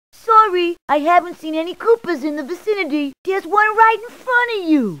Sorry, I haven't seen any Koopas in the vicinity. There's one right in front of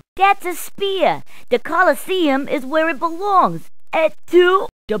you. That's a spear. The Colosseum is where it belongs. At 2,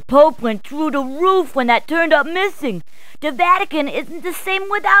 the Pope went through the roof when that turned up missing. The Vatican isn't the same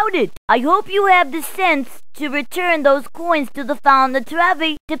without it. I hope you have the sense to return those coins to the Fountain of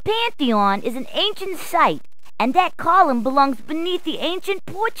Trevi. The Pantheon is an ancient site, and that column belongs beneath the ancient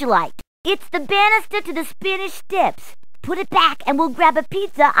porchlight. It's the banister to the Spanish Steps. Put it back and we'll grab a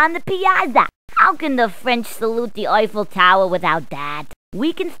pizza on the piazza. How can the French salute the Eiffel Tower without that?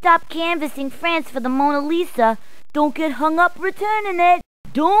 We can stop canvassing France for the Mona Lisa. Don't get hung up returning it.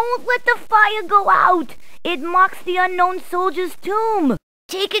 Don't let the fire go out. It marks the unknown soldier's tomb.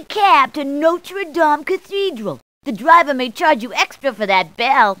 Take a cab to Notre Dame Cathedral. The driver may charge you extra for that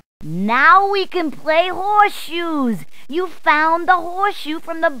bell. Now we can play horseshoes. You found the horseshoe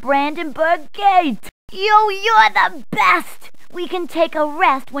from the Brandenburg Gate. Yo, you're the best. We can take a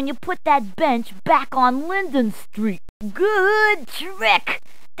rest when you put that bench back on Linden Street. Good trick.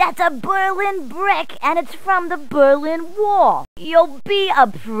 That's a Berlin brick, and it's from the Berlin Wall. You'll be a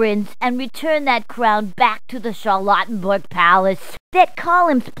prince and return that crown back to the Charlottenburg Palace. That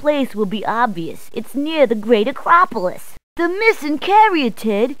column's place will be obvious. It's near the Great Acropolis. The missing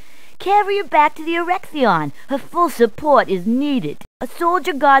caryatid. Carry her back to the Erechtheion. Her full support is needed. A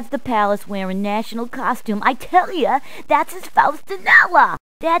soldier guards the palace wearing national costume. I tell ya, that's his Faustinella.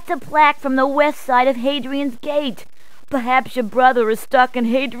 That's a plaque from the west side of Hadrian's Gate. Perhaps your brother is stuck in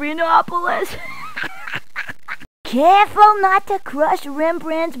Hadrianopolis. Careful not to crush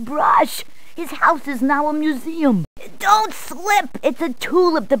Rembrandt's brush. His house is now a museum. Don't slip. It's a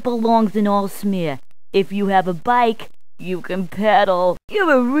tulip that belongs in Allsmere. If you have a bike, you can pedal.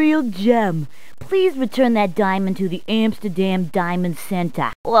 You're a real gem. Please return that diamond to the Amsterdam Diamond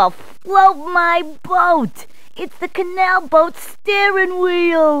Center. Or float my boat. It's the canal boat's steering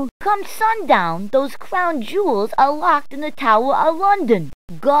wheel. Come sundown, those crown jewels are locked in the Tower of London.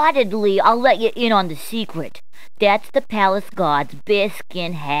 Guardedly, I'll let you in on the secret. That's the palace guard's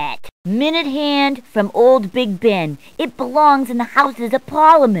bearskin hat. Minute hand from old Big Ben. It belongs in the Houses of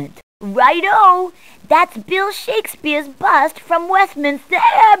Parliament. Righto! That's Bill Shakespeare's bust from Westminster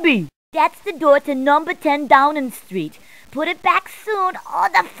Abbey. That's the door to number 10 Downing Street. Put it back soon, or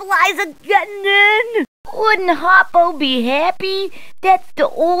the flies are getting in. Wouldn't Harpo be happy? That's the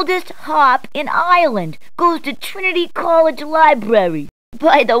oldest harp in Ireland. Goes to Trinity College Library.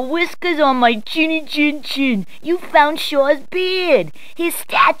 By the whiskers on my chinny chin chin, you found Shaw's beard. His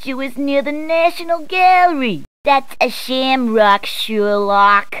statue is near the National Gallery. That's a shamrock,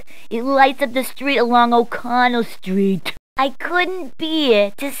 Sherlock. It lights up the street along O'Connell Street. I couldn't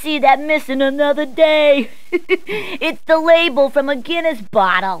bear to see that missing another day. It's the label from a Guinness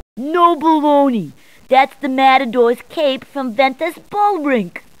bottle. No baloney. That's the Matador's cape from Ventus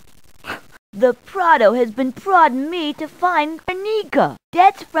Bullrink. The Prado has been prodding me to find Guernica.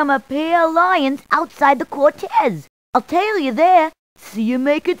 That's from a pair of lions outside the Cortez. I'll tail you there. See you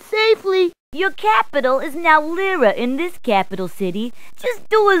make it safely. Your capital is now Lyra in this capital city. Just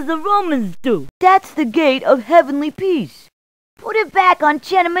do as the Romans do. That's the gate of heavenly peace. Put it back on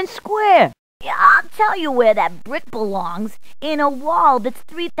Tiananmen Square. Yeah, I'll tell you where that brick belongs. In a wall that's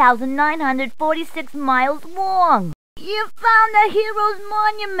 3,946 miles long. You found the hero's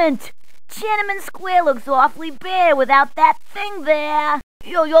monument. Tiananmen Square looks awfully bare without that thing there.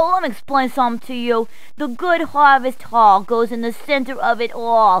 Yo, let me explain something to you. The Good Harvest Hall goes in the center of it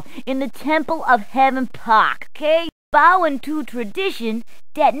all, in the Temple of Heaven Park, okay? Bowing to tradition,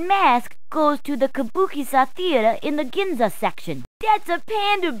 that mask goes to the Kabuki-sa Theater in the Ginza section. That's a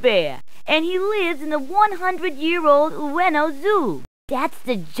panda bear, and he lives in the 100-year-old Ueno Zoo. That's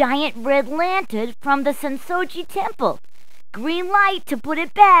the giant red lantern from the Sensoji Temple. Green light to put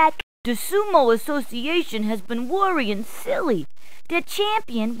it back. The Sumo Association has been worrying silly. Their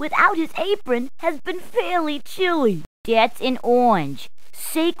champion, without his apron, has been fairly chilly. That's in orange,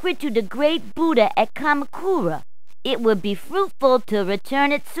 sacred to the great Buddha at Kamakura. It would be fruitful to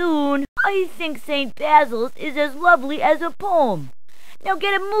return it soon. I think St. Basil's is as lovely as a poem. Now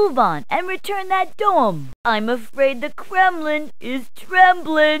get a move on and return that dome. I'm afraid the Kremlin is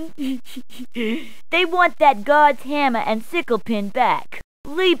trembling. They want that guard's hammer and sickle pin back.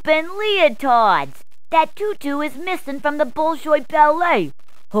 Leapin' leotards. That tutu is missing from the Bolshoi Ballet.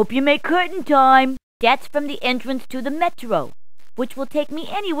 Hope you make curtain time. That's from the entrance to the metro, which will take me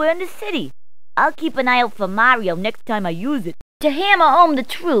anywhere in the city. I'll keep an eye out for Mario next time I use it. To hammer home the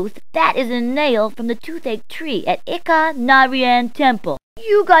truth, that is a nail from the toothache tree at Ika Narian Temple.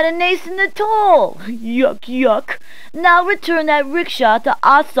 You got an ace in the toll. Yuck, yuck. Now return that rickshaw to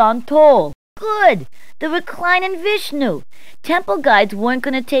Asan Toll. Good. The reclining Vishnu. Temple guides weren't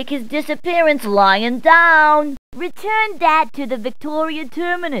going to take his disappearance lying down. Return that to the Victoria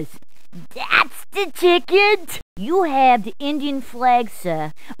Terminus. That's the ticket. You have the Indian flag,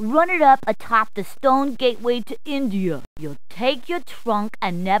 sir. Run it up atop the stone gateway to India. You'll take your trunk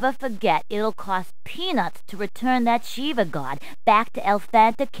and never forget it'll cost peanuts to return that Shiva god back to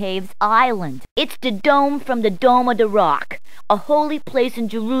Elephanta Caves Island. It's the dome from the Dome of the Rock, a holy place in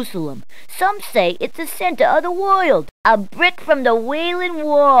Jerusalem. Some say it's the center of the world. A brick from the Wailing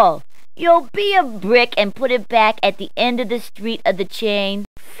Wall. You'll be a brick and put it back at the end of the street of the chain.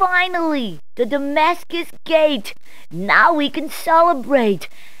 Finally, the Damascus Gate. Now we can celebrate.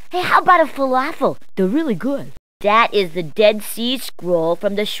 Hey, how about a falafel? They're really good. That is the Dead Sea Scroll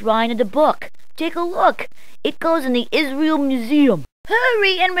from the Shrine of the Book. Take a look. It goes in the Israel Museum.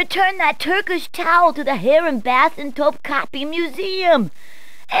 Hurry and return that Turkish towel to the Hair and Bath and Topkapi Museum.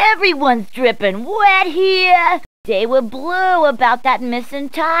 Everyone's dripping wet here. They were blue about that missing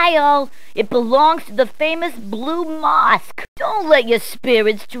tile. It belongs to the famous Blue Mosque. Don't let your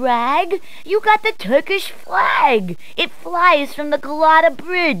spirits drag. You got the Turkish flag. It flies from the Galata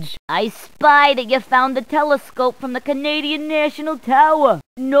Bridge. I spy that you found the telescope from the Canadian National Tower.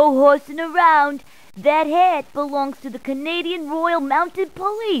 No horsing around. That hat belongs to the Canadian Royal Mounted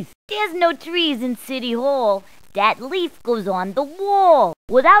Police. There's no trees in City Hall. That leaf goes on the wall.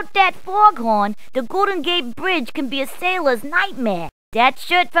 Without that foghorn, the Golden Gate Bridge can be a sailor's nightmare. That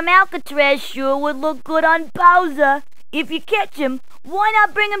shirt from Alcatraz sure would look good on Bowser. If you catch him, why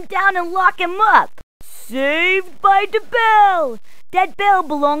not bring him down and lock him up? Saved by the bell. That bell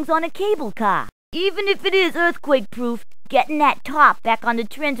belongs on a cable car. Even if it is earthquake-proof, getting that top back on the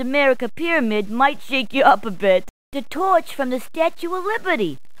Transamerica Pyramid might shake you up a bit. The torch from the Statue of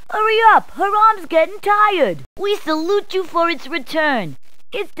Liberty. Hurry up, her arm's getting tired. We salute you for its return.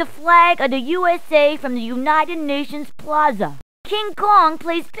 It's the flag of the USA from the United Nations Plaza. King Kong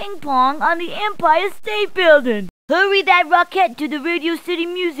plays ping pong on the Empire State Building. Hurry that rocket to the Radio City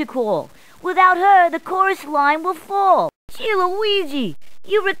Music Hall. Without her, the chorus line will fall. Gee, Luigi,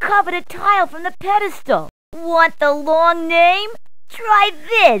 you recovered a tile from the pedestal. Want the long name? Try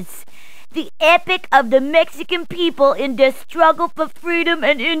this. The epic of the Mexican people in their struggle for freedom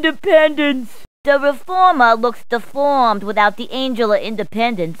and independence. The reformer looks deformed without the angel of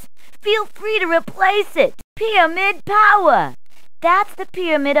independence. Feel free to replace it. Pyramid power. That's the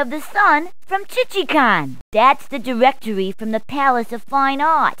Pyramid of the Sun from Chichican. That's the directory from the Palace of Fine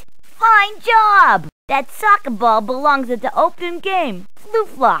Art. Fine job! That soccer ball belongs at the open game.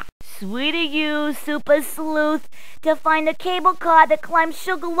 Flufla. Sweet of you, super sleuth, to find a cable car that climbs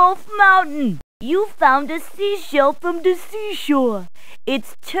Sugarloaf Mountain. You found a seashell from the seashore.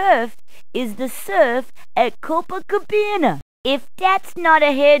 Its turf is the surf at Copacabana. If that's not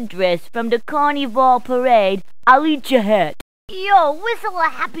a headdress from the Carnival Parade, I'll eat your head. Yo, whistle a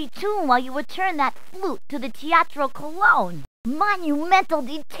happy tune while you return that flute to the Teatro Colón. Monumental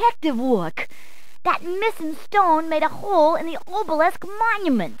detective work. That missing stone made a hole in the obelisk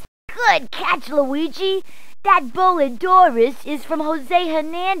monument. Good catch, Luigi. That Boledoris is from Jose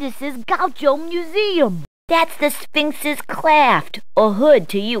Hernandez's Gaucho Museum. That's the Sphinx's cleft, or hood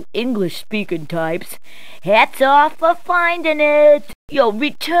to you English-speaking types. Hats off for finding it. Yo,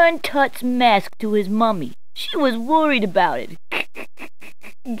 return Tut's mask to his mummy. She was worried about it.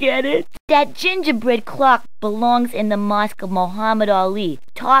 Get it? That gingerbread clock belongs in the Mosque of Muhammad Ali,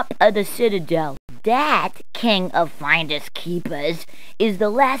 top of the Citadel. That, king of finders keepers, is the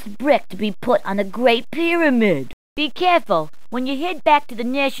last brick to be put on the Great Pyramid. Be careful. When you head back to the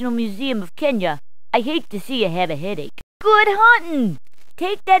National Museum of Kenya, I hate to see you have a headache. Good hunting!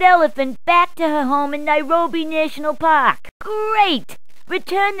 Take that elephant back to her home in Nairobi National Park. Great!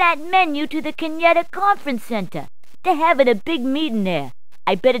 Return that menu to the Kenyatta Conference Center. They're having a big meeting there.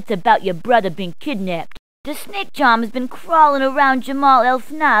 I bet it's about your brother being kidnapped. The snake charm has been crawling around Jamal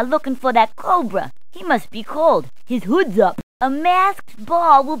El-Fna looking for that cobra. He must be cold. His hood's up. A masked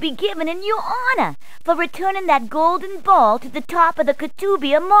ball will be given in your honor for returning that golden ball to the top of the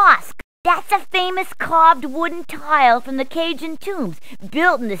Kutubia Mosque. That's a famous carved wooden tile from the Cajun tombs,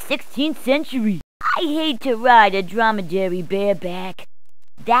 built in the 16th century. I hate to ride a dromedary bareback.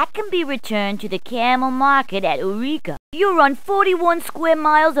 That can be returned to the camel market at Eureka. You're on 41 square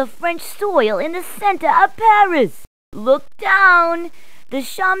miles of French soil in the center of Paris. Look down. The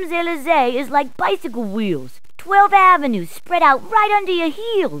Champs-Élysées is like bicycle wheels. 12 avenues spread out right under your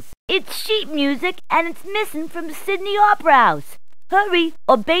heels. It's sheet music and it's missing from the Sydney Opera House. Hurry,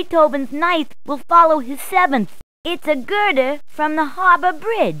 or Beethoven's ninth will follow his seventh. It's a girder from the Harbour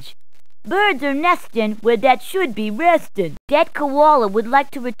Bridge. Birds are nesting where that should be resting. That koala would like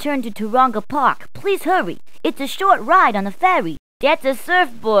to return to Taronga Park. Please hurry. It's a short ride on the ferry. That's a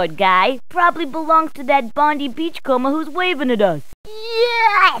surfboard, guy. Probably belongs to that Bondi beachcomber who's waving at us.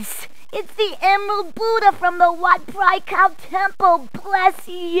 Yes! It's the Emerald Buddha from the Wat Phra Kaw Temple. Bless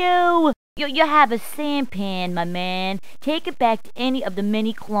you! You have a sampan, my man. Take it back to any of the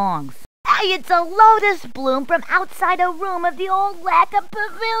many klongs. Hey, it's a lotus bloom from outside a room of the old lacquer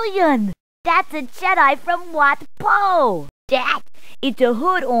pavilion. That's a Jedi from Wat Po. It's a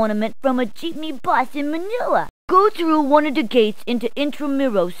hood ornament from a jeepney bus in Manila. Go through one of the gates into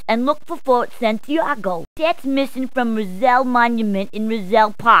Intramuros and look for Fort Santiago. That's missing from Rizal Monument in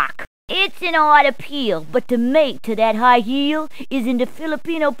Rizal Park. It's an odd appeal, but the mate to that high heel is in the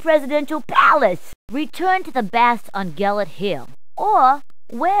Filipino Presidential Palace. Return to the baths on Gellert Hill. Or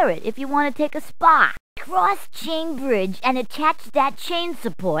wear it if you want to take a spa. Cross Chain Bridge and attach that chain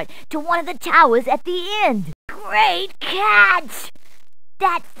support to one of the towers at the end. Great catch!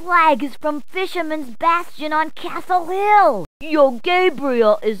 That flag is from Fisherman's Bastion on Castle Hill. Yo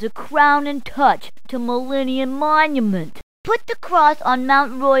Gabriel is a crowning touch to Millennium Monument. Put the cross on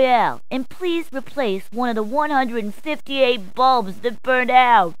Mount Royal, and please replace one of the 158 bulbs that burned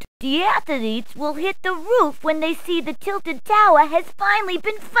out. The athletes will hit the roof when they see the tilted tower has finally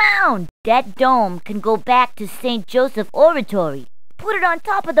been found. That dome can go back to St. Joseph Oratory. Put it on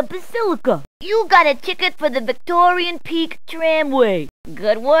top of the basilica. You got a ticket for the Victorian Peak Tramway.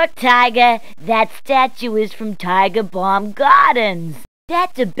 Good work, Tiger. That statue is from Tiger Balm Gardens.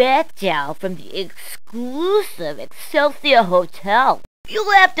 That's a bath towel from the exclusive Excelsior Hotel.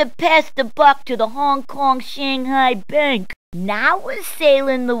 You'll have to pass the buck to the Hong Kong Shanghai Bank. Now we're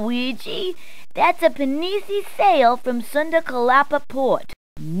sailing, Luigi. That's a Panisi sail from Sunda Kalapa Port.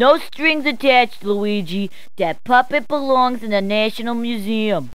 No strings attached, Luigi. That puppet belongs in the National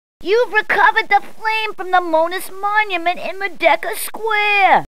Museum. You've recovered the flame from the Monas Monument in Merdeka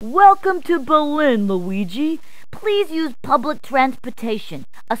Square. Welcome to Berlin, Luigi. Please use public transportation,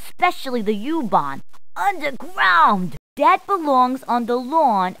 especially the U-Bahn, underground. That belongs on the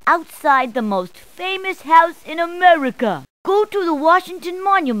lawn outside the most famous house in America. Go to the Washington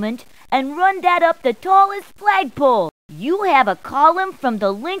Monument and run that up the tallest flagpole. You have a column from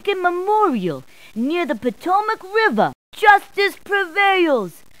the Lincoln Memorial near the Potomac River. Justice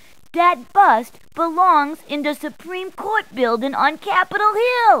prevails. That bust belongs in the Supreme Court building on Capitol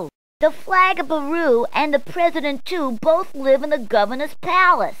Hill. The flag of Peru and the president, too, both live in the governor's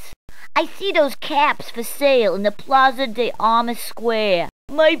palace. I see those caps for sale in the Plaza de Armas Square.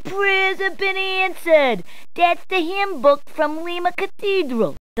 My prayers have been answered. That's the hymn book from Lima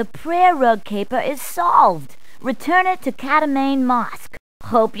Cathedral. The prayer rug caper is solved. Return it to Catamain Mosque.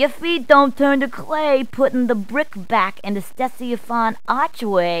 Hope your feet don't turn to clay putting the brick back in the Ctesiphon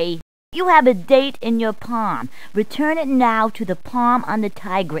archway. You have a date in your palm. Return it now to the palm on the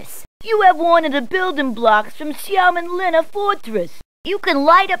Tigris. You have one of the building blocks from Xiaomenlina Fortress. You can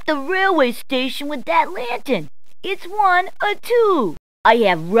light up the railway station with that lantern. It's 1 or 2. I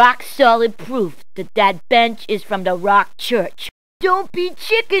have rock-solid proof that that bench is from the Rock Church. Don't be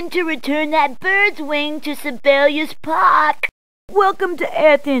chicken to return that bird's wing to Sibelius Park. Welcome to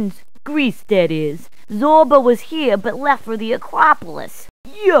Athens, Greece, that is. Zorba was here but left for the Acropolis.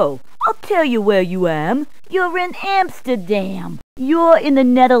 Yo, I'll tell you where you am. You're in Amsterdam. You're in the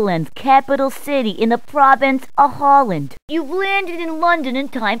Netherlands, capital city in the province of Holland. You've landed in London in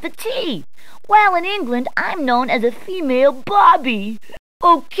time for tea. While in England, I'm known as a female Bobby.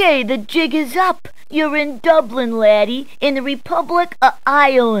 Okay, the jig is up. You're in Dublin, laddie, in the Republic of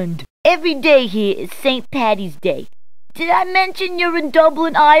Ireland. Every day here is St. Paddy's Day. Did I mention you're in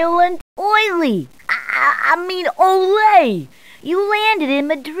Dublin, Ireland? Oily! I mean, ole! You landed in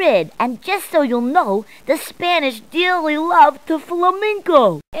Madrid, and just so you'll know, the Spanish dearly love to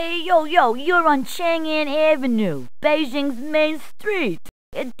flamenco. Hey, yo, you're on Chang'an Avenue, Beijing's main street.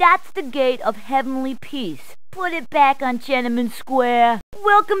 That's the gate of heavenly peace. Put it back on Tiananmen Square.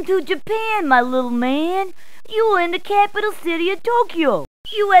 Welcome to Japan, my little man. You are in the capital city of Tokyo.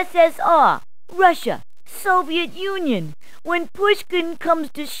 USSR, Russia, Soviet Union. When Pushkin comes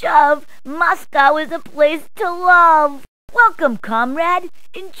to shove, Moscow is a place to love. Welcome, comrade.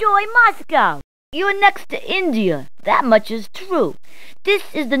 Enjoy Moscow. You're next to India. That much is true. This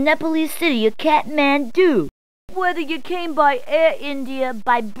is the Nepalese city of Kathmandu. Whether you came by Air India,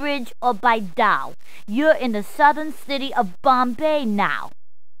 by bridge, or by dhow, you're in the southern city of Bombay now.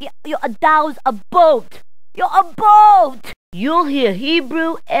 A dhow's a boat. You're a boat. You'll hear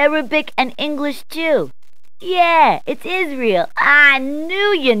Hebrew, Arabic, and English too. Yeah, it's Israel. I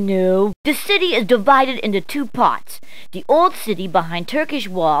knew you knew. The city is divided into two parts. The old city behind Turkish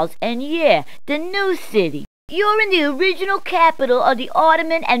walls and, yeah, the new city. You're in the original capital of the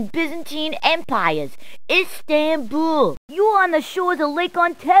Ottoman and Byzantine empires, Istanbul. You're on the shores of Lake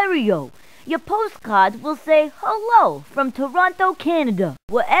Ontario. Your postcards will say hello from Toronto, Canada.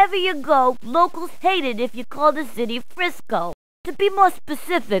 Wherever you go, locals hate it if you call the city Frisco. To be more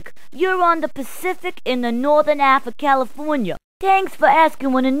specific, you're on the Pacific in the northern half of California. Thanks for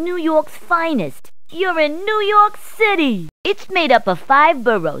asking one of New York's finest. You're in New York City. It's made up of 5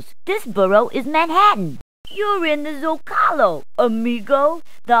 boroughs. This borough is Manhattan. You're in the Zocalo, amigo,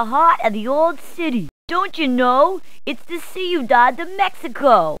 the heart of the old city. Don't you know? It's the Ciudad de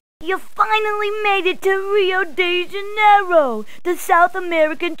Mexico. You finally made it to Rio de Janeiro, the South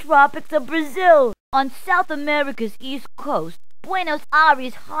American tropics of Brazil. On South America's east coast, Buenos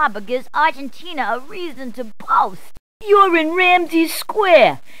Aires harbor gives Argentina a reason to boast. You're in Ramses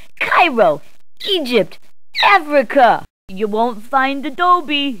Square, Cairo, Egypt, Africa. You won't find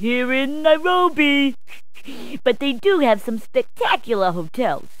adobe here in Nairobi. But they do have some spectacular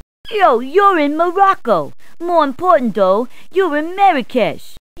hotels. Yo, you're in Morocco. More important though, you're in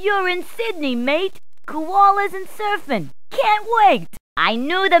Marrakesh. You're in Sydney, mate. Koalas and surfing. Can't wait. I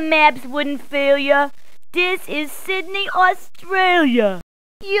knew the maps wouldn't fail ya. This is Sydney, Australia.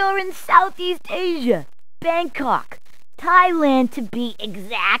 You're in Southeast Asia. Bangkok. Thailand to be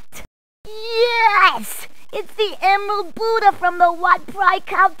exact. Yes! It's the Emerald Buddha from the Wat Phra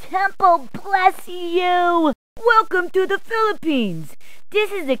Kaew Temple. Bless you. Welcome to the Philippines.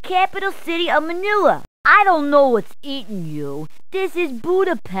 This is the capital city of Manila. I don't know what's eating you. This is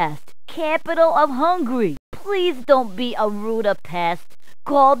Budapest, capital of Hungary. Please don't be a Rudapest.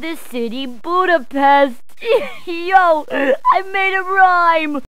 Call this city Budapest. Yo, I made a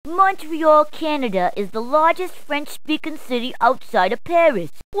rhyme. Montreal, Canada is the largest French-speaking city outside of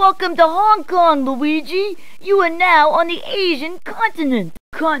Paris. Welcome to Hong Kong, Luigi. You are now on the Asian continent.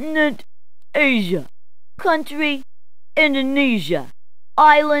 Continent, Asia. Country, Indonesia.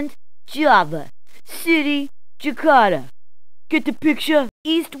 Island, Java. City, Jakarta. Get the picture?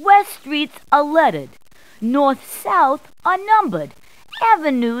 East-west streets are lettered. North-south are numbered.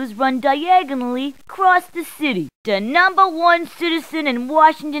 Avenues run diagonally across the city. The #1 citizen in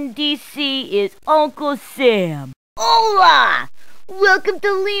Washington, D.C. is Uncle Sam. Hola! Welcome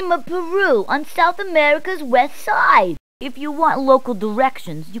to Lima, Peru, on South America's west side. If you want local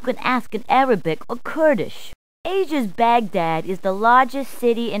directions, you can ask in Arabic or Kurdish. Asia's Baghdad is the largest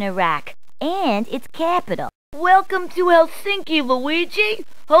city in Iraq and its capital. Welcome to Helsinki, Luigi.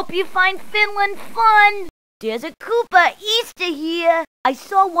 Hope you find Finland fun. There's a Koopa east of here. I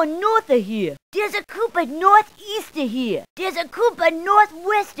saw one north of here. There's a Koopa northeast of here. There's a Koopa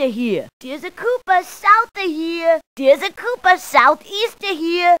northwest of here. There's a Koopa south of here. There's a Koopa southeast of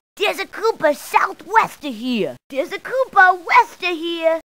here. There's a Koopa southwest of here. There's a Koopa west of here.